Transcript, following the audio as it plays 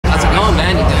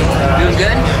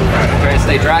good? Ready to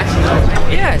stay dry?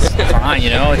 Yeah, it's fine,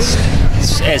 you know. It's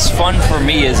as fun for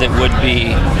me as it would be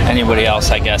anybody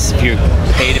else, I guess. If you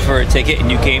paid for a ticket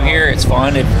and you came here, it's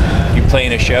fun. If you're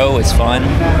playing a show, it's fun.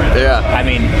 Yeah. I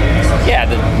mean, yeah,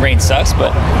 the rain sucks,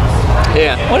 but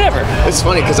yeah, whatever. It's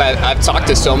funny because I've talked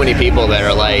to so many people that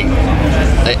are like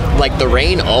the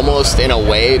rain almost in a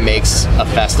way makes a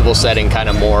festival setting kind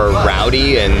of more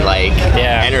rowdy and like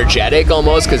energetic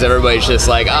almost, because everybody's just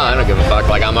like, oh, I don't give a fuck,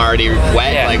 like I'm already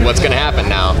wet, like what's gonna happen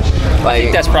now? Like, I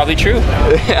think that's probably true.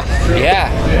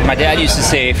 Yeah. My dad used to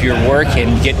say if you're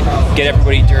working, get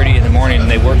everybody dirty in the morning and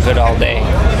they work good all day.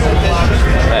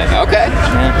 Okay.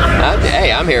 Yeah.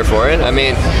 Hey, I'm here for it. I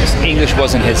mean, English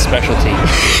wasn't his specialty.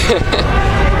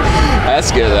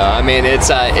 That's good though. I mean, it's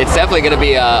definitely going to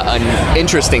be an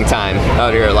interesting time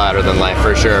out here at Louder Than Life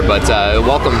for sure. But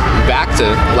welcome back to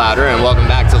Louder and welcome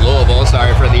back to Louisville.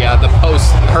 Sorry for the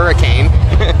post-hurricane.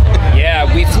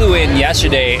 Yeah, we flew in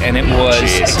yesterday and it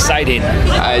was exciting.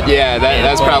 Yeah,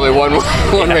 that's probably one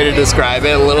way to describe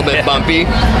it. A little bit bumpy.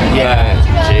 Yeah.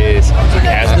 Jeez.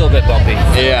 Yeah, it's a little bit bumpy.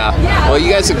 Yeah. Well,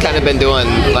 you guys have kind of been doing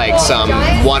like some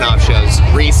one-off shows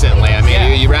recently. I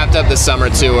mean, you wrapped up the summer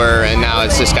tour and now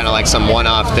it's just kind of like some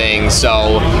one-off things.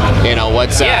 So, you know,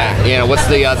 what's the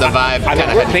vibe? I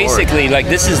mean, we're basically like,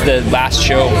 this is the last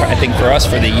show I think for us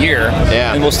for the year.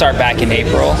 Yeah. And we'll start back in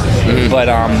April. Mm-hmm. But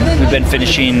we've been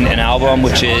finishing an album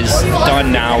which is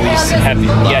done now. We just have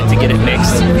yet to get it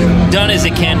mixed. Done as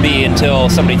it can be until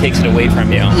somebody takes it away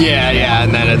from you. Yeah,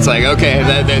 and then it's like, okay,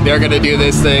 they're gonna do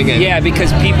this thing. And yeah,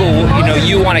 because people, you know,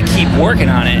 you want to keep working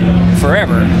on it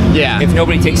forever. Yeah. If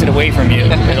nobody takes it away from you,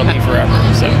 it'll be forever.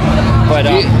 So, but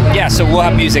so we'll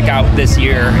have music out this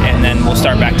year, and then we'll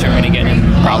start back touring again in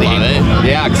probably April.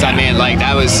 Yeah, because I mean, like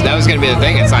that was gonna be the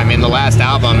thing. I mean, the last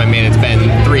album. I mean, it's been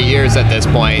 3 years at this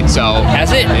point. So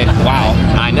has it? Wow.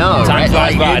 I know. Time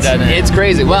flies by, doesn't it? It's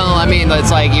crazy. Well, I mean,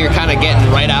 it's like you're kind of getting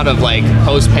right out of like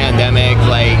post-pandemic,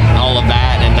 like all of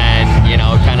that, and then you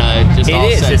know, kind of just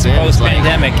it's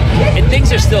post-pandemic, and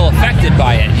things are still affected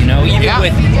by it. You know, even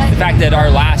with the fact that our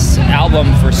last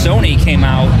album for Sony came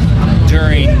out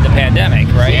during the pandemic,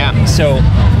 right? Yeah. So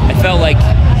I felt like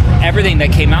everything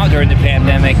that came out during the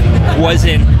pandemic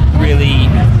wasn't really.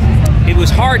 It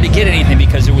was hard to get anything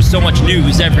because there was so much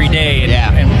news every day,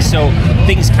 and so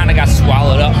things kind of got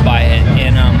swallowed up by it.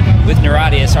 And with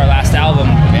Neuradius, our last album,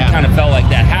 it kind of felt like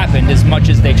that happened as much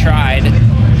as they tried to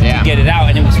get it out,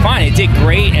 and it was fine. It did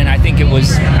great, and I think it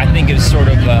was sort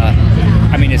of.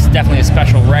 I mean, it's definitely a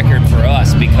special record for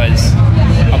us because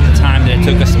of the time that it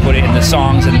took us to put it in the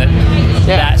songs and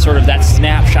that sort of that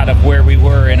snapshot of where we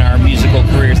were in our musical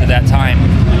careers at that time.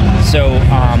 So,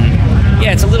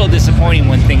 it's a little disappointing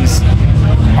when things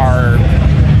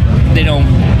they don't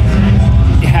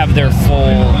have their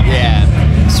full,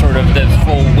 sort of the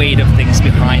full weight of things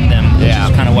behind them, which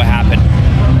is kind of what happened.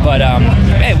 But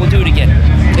hey, we'll do it again.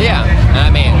 Yeah, I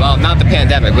mean, well, not the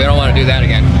pandemic. We don't want to do that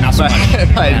again. Not so much.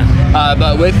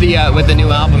 But with the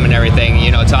new album and everything,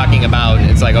 you know, talking about,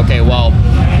 it's like, okay, well,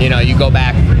 you know, you go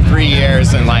back 3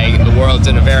 years and like the world's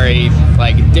in a very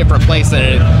like different place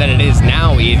than it is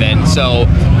now even. So,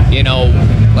 you know,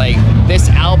 like this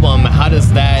album, how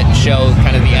does that show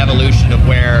kind of the evolution of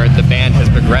where the band has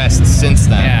progressed since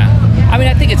then? Yeah. I mean,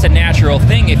 I think it's a natural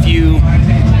thing if you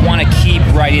want to keep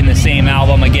writing the same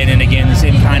album again and again, the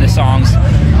same kind of songs.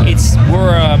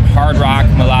 We're a hard rock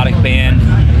melodic band,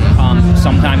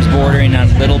 sometimes bordering on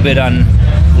a little bit on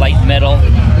light metal.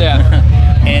 Yeah.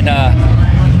 And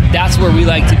that's where we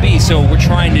like to be. So we're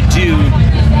trying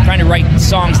to write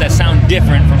songs that sound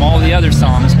different from all the other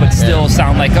songs, but still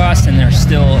sound like us, and they're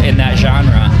still in that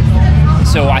genre.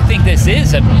 So I think this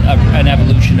is an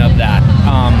evolution of that.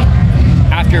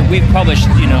 After we've published,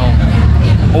 you know,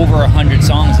 over 100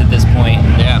 songs at this point,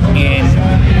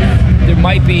 and there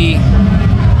might be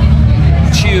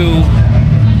 2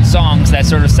 songs that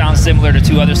sort of sound similar to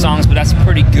 2 other songs, but that's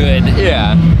pretty good.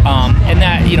 Yeah. And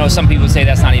that, you know, some people say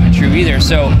that's not even true either.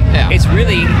 So it's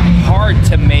really hard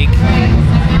to make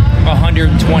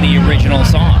 120 original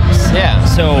songs. Yeah.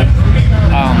 So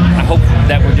I hope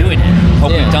that we're doing it.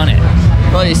 Hope we've done it.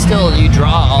 Well, you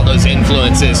draw all those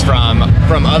influences from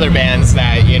other bands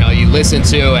that, you know, you listen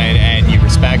to and you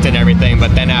respect and everything,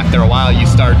 but then after a while you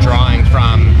start drawing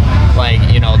from, like,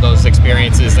 you know, those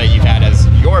experiences that you've had as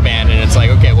your band, and it's like,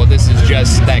 okay, well, this is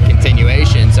just that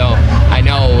continuation. So I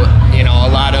know, you know, a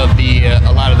lot of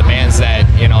the bands that,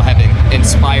 you know, have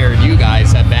inspired you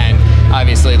guys have been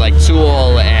obviously like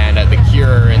Tool and The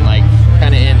Cure and like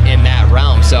kind of in that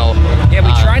realm. So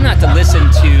we try not to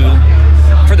listen to.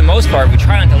 For the most part, we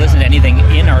try not to listen to anything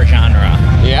in our genre.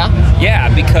 Yeah? Yeah,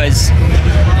 because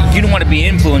you don't want to be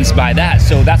influenced by that.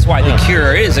 So that's why The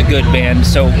Cure is a good band.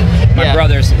 So my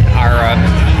brothers are,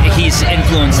 he's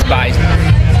influenced by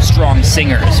strong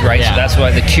singers, right? So that's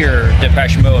why The Cure,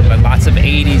 Depeche Mode, but lots of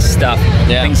 80s stuff,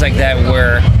 things like that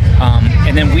where,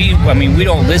 and then we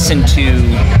don't listen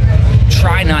to,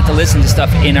 try not to listen to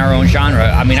stuff in our own genre.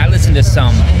 I mean, I listen to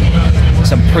some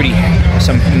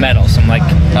metal, some like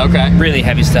really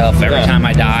heavy stuff. Every Time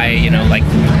I Die, you know, like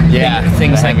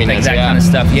things like that kind of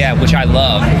stuff. Yeah, which I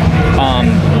love.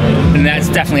 And that's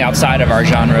definitely outside of our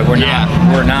genre. We're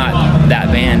not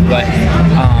that band, but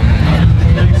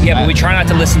but we try not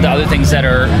to listen to other things that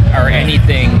are any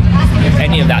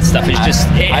of that stuff. It's just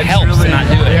it helps to not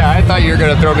do it. Yeah, I thought you were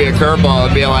gonna throw me a curveball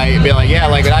and be like, yeah,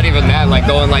 like not even that, like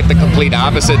going like the complete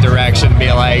opposite direction,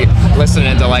 be like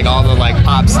listening to like all the like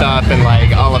pop stuff and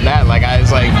like all of that. Like I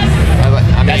was like,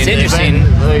 I mean, that's interesting.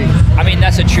 I mean,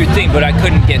 that's a true thing, but I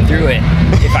couldn't get through it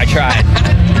if I tried.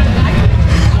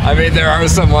 I mean, there are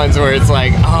some ones where it's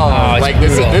like, like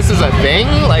this is a thing.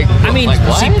 Like, I mean, like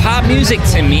what? See, pop music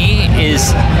to me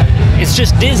it's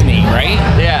just Disney, right?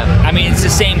 Yeah. I mean, it's the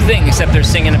same thing, except they're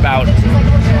singing about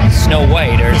Snow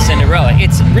White or Cinderella.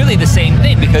 It's really the same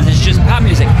thing because it's just pop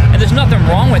music, and there's nothing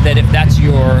wrong with it if that's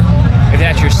your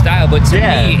style. But to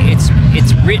me,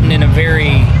 it's written in a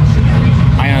very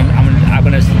I'm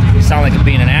gonna sound like I'm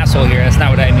being an asshole here. That's not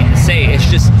what I mean to say. It's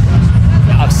just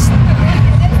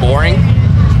boring.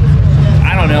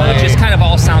 I don't know. It just kind of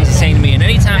all sounds the same to me. And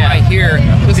anytime I hear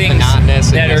things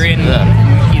that are in,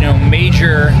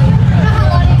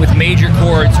 major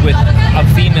chords with a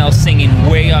female singing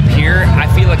way up here, I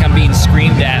feel like I'm being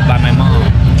screamed at by my mom.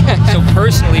 So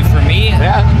personally, for me,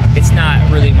 it's not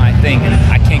really my thing, and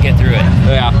I can't get through it.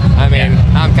 Yeah, I mean,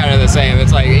 I'm kind of the same.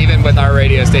 It's like even with our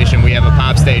radio station, we have a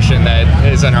pop station that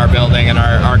is in our building and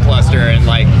our cluster, and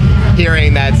like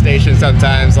hearing that station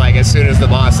sometimes, like as soon as the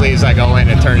boss leaves, I go in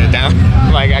and turn it down.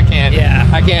 Like I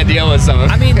can't deal with some of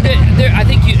it. I mean, I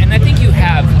think you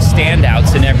have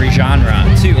standouts in every genre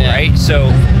too, right?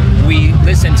 So we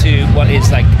listen to what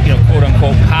is like, you know, quote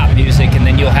unquote pop music, and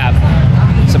then you'll have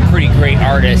some pretty great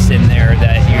artists in there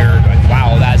that you're like,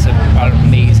 wow, that's an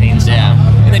amazing song.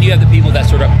 And then you have the people that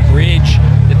sort of bridge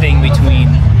the thing between,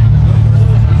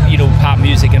 you know, pop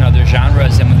music and other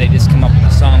genres, and when they just come up with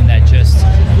a song that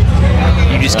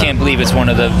you just can't believe it's one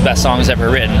of the best songs ever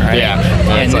written, right?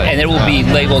 And it will be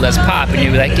labeled as pop, and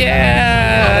you'll be like, is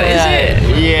it?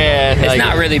 Yeah. It's like,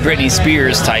 not really Britney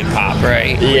Spears type pop,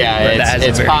 right? Yeah,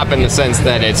 it's pop in the sense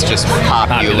that it's just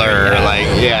popular.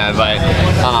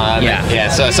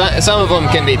 So some of them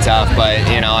can be tough, but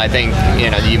you know, I think, you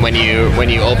know, when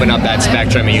you open up that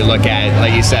spectrum and you look at,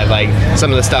 like you said, like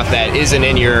some of the stuff that isn't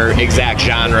in your exact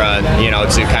genre, you know,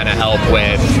 to kind of help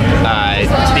with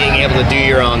being able to do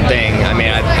your own thing. I mean,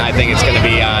 I think it's gonna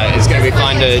be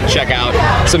fun to check out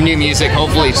some new music,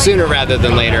 hopefully sooner rather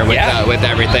than later with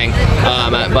everything.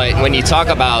 But when you talk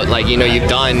about, like, you know, you've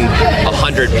done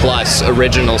 100+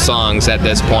 original songs at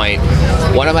this point.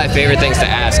 One of my favorite things to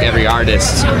ask every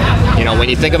artist, you know, when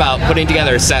you think about putting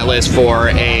together a set list for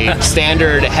a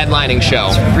standard headlining show,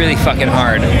 it's really fucking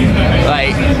hard.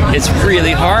 Like, it's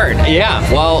really hard. Yeah.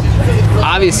 Well,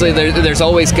 obviously there's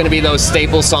always going to be those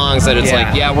staple songs that it's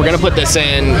like, we're going to put this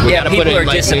in. We got to put in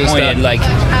like disappointed. New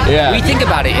stuff. We think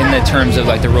about it in the terms of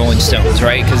like the Rolling Stones,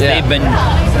 right? Because they've been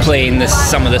playing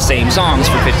some of the same songs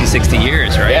for 50, 60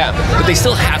 years, right? Yeah. But they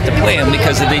still have to play them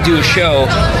because if they do a show,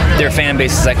 their fan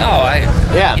base is like, I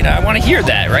want to hear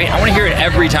that, right? I want to hear it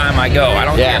every time I go. I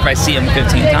don't care if I see them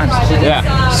 15 times.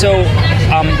 Yeah. So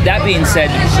that being said,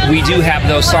 we do have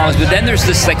those songs, but then there's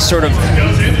this like sort of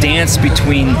dance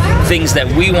between things that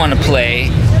we want to play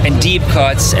and deep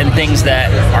cuts and things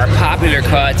that are popular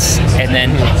cuts, and then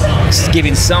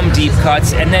giving some deep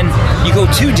cuts, and then you go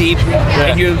too deep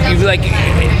and you be like,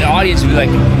 the audience will be like,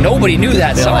 nobody knew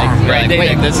that song, right?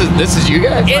 Wait, this is you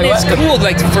guys? And it's cool,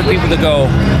 like, for people to go,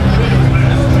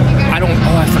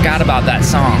 I forgot about that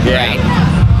song, right?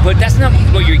 But that's not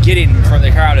what you're getting from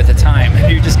the crowd at the time.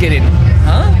 You're just getting,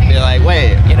 You're like,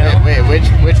 wait,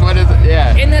 which one is it?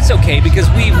 Yeah. And that's okay, because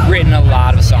we've written a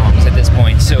lot of songs at this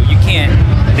point, so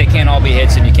they can't all be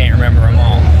hits and you can't remember them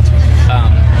all.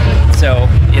 So,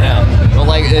 you know. Well,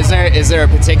 like, is there a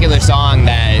particular song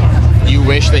that you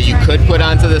wish that you could put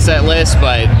onto the set list,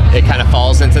 but it kind of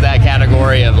falls into that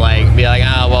category of like, be like,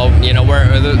 you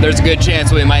know, there's a good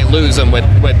chance we might lose them with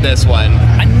this one?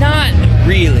 Not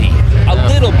really. A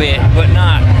little bit, but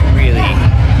not really.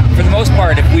 For the most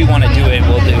part, if we want to do it,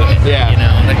 we'll do it. Yeah. You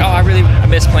know, like, I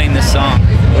miss playing this song.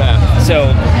 Yeah.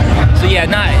 So yeah,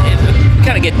 we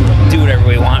kind of do whatever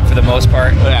we want for the most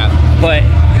part. Yeah. But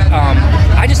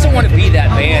I just don't want to be that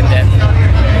band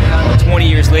that 20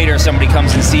 years later somebody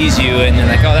comes and sees you and they're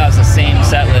like, oh, that was the same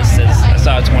set list as I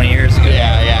saw 20 years ago.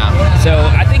 Yeah, yeah. So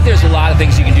I think there's a lot of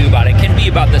things you can do about it. It can be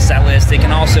about the set list. It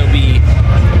can also be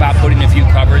about putting a few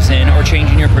covers in, or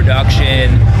changing your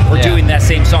production, or doing that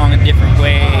same song a different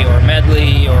way, or a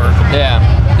medley, or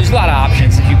there's a lot of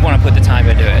options if you want to put the time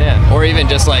into it. Yeah. Or even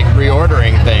just like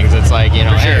reordering things. It's like, you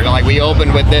know, hey, like we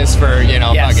opened with this for, you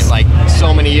know, fucking like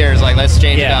so many years, like let's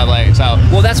change it up. Like, so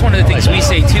well, that's one of the things we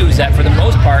say too, is that for the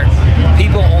most part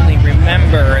people only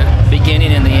remember the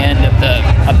beginning and the end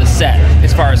of the set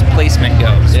as far as placement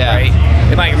goes, right?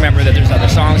 They might remember that there's other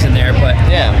songs in there, but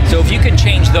so if you can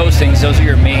change those things, those are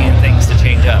your main things to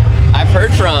change up. I've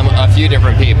heard from a few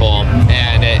different people,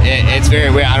 and it's very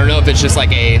weird. I don't know if it's just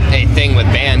like a thing with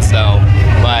bands though,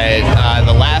 but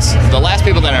the last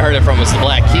people that I heard it from was the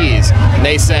Black Keys. And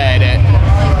they said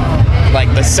like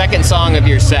the second song of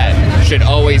your set should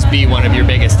always be one of your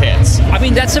biggest hits. I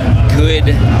mean, I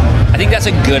think that's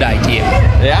a good idea.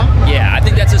 Yeah? Yeah, I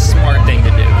think that's a smart thing to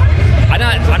do.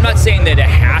 I'm not saying that it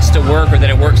has to work or that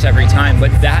it works every time,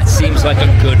 but that seems like a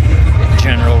good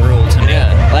general rule to me.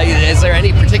 Yeah. Like, is there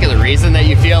any particular reason that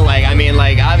you feel like, I mean,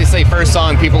 like, obviously first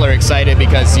song people are excited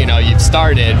because, you know, you've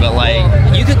started, but like...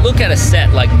 Well, you could look at a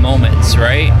set like moments,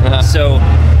 right? So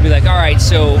be like, all right,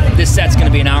 so this set's going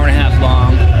to be an hour and a half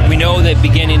long. We know the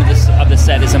beginning of the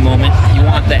set is a moment. You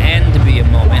want the end to be a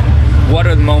moment. What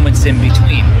are the moments in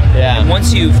between? Yeah. And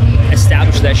once you've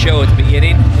established that show at the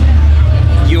beginning,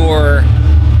 you're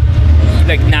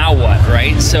like, now what,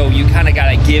 right? So you kind of got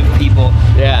to give people...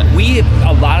 We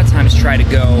a lot of times try to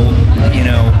go, you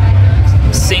know,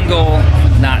 single,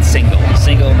 not single,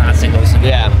 single, not single, single.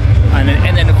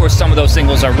 And then of course some of those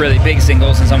singles are really big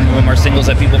singles, and some of them are singles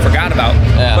that people forgot about.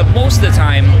 But most of the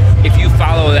time, if you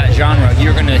follow that genre,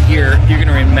 you're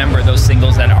gonna remember those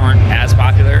singles that aren't as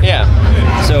popular.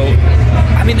 So,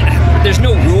 I mean, there's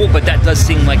no rule, but that does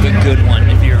seem like a good one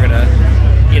if you're gonna,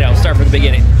 you know, start from the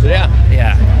beginning.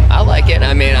 I like it.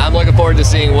 I mean, I'm looking forward to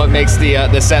seeing what makes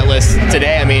the set list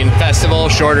today. I mean, festival,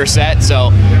 shorter set,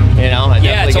 so, you know, I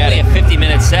it's only a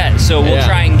 50-minute set, so we'll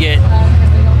try and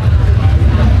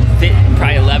fit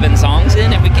probably 11 songs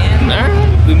in if we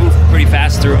can. We move pretty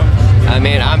fast through them. I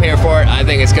mean, I'm here for it. I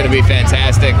think it's going to be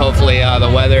fantastic. Hopefully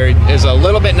the weather is a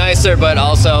little bit nicer, but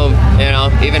also, you know,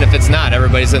 even if it's not,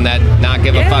 everybody's in that not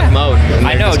give a fuck mode.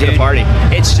 I know, just dude. gonna party.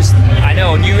 It's just, I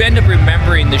know, and you end up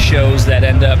remembering the shows that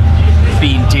end up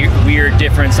being weird,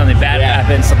 different, something bad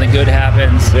happens, something good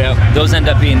happens. Those end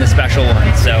up being the special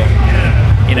ones. So,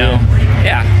 you know,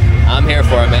 I'm here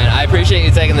for it, man. I appreciate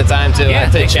you taking the time to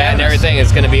chat and everything.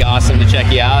 It's going to be awesome to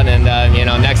check you out. And, you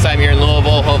know, next time you're in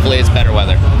Louisville, hopefully it's better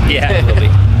weather. Yeah, it will be.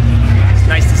 It's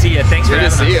nice to see you. Thanks for having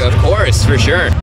us. Good to see you, of course, for sure.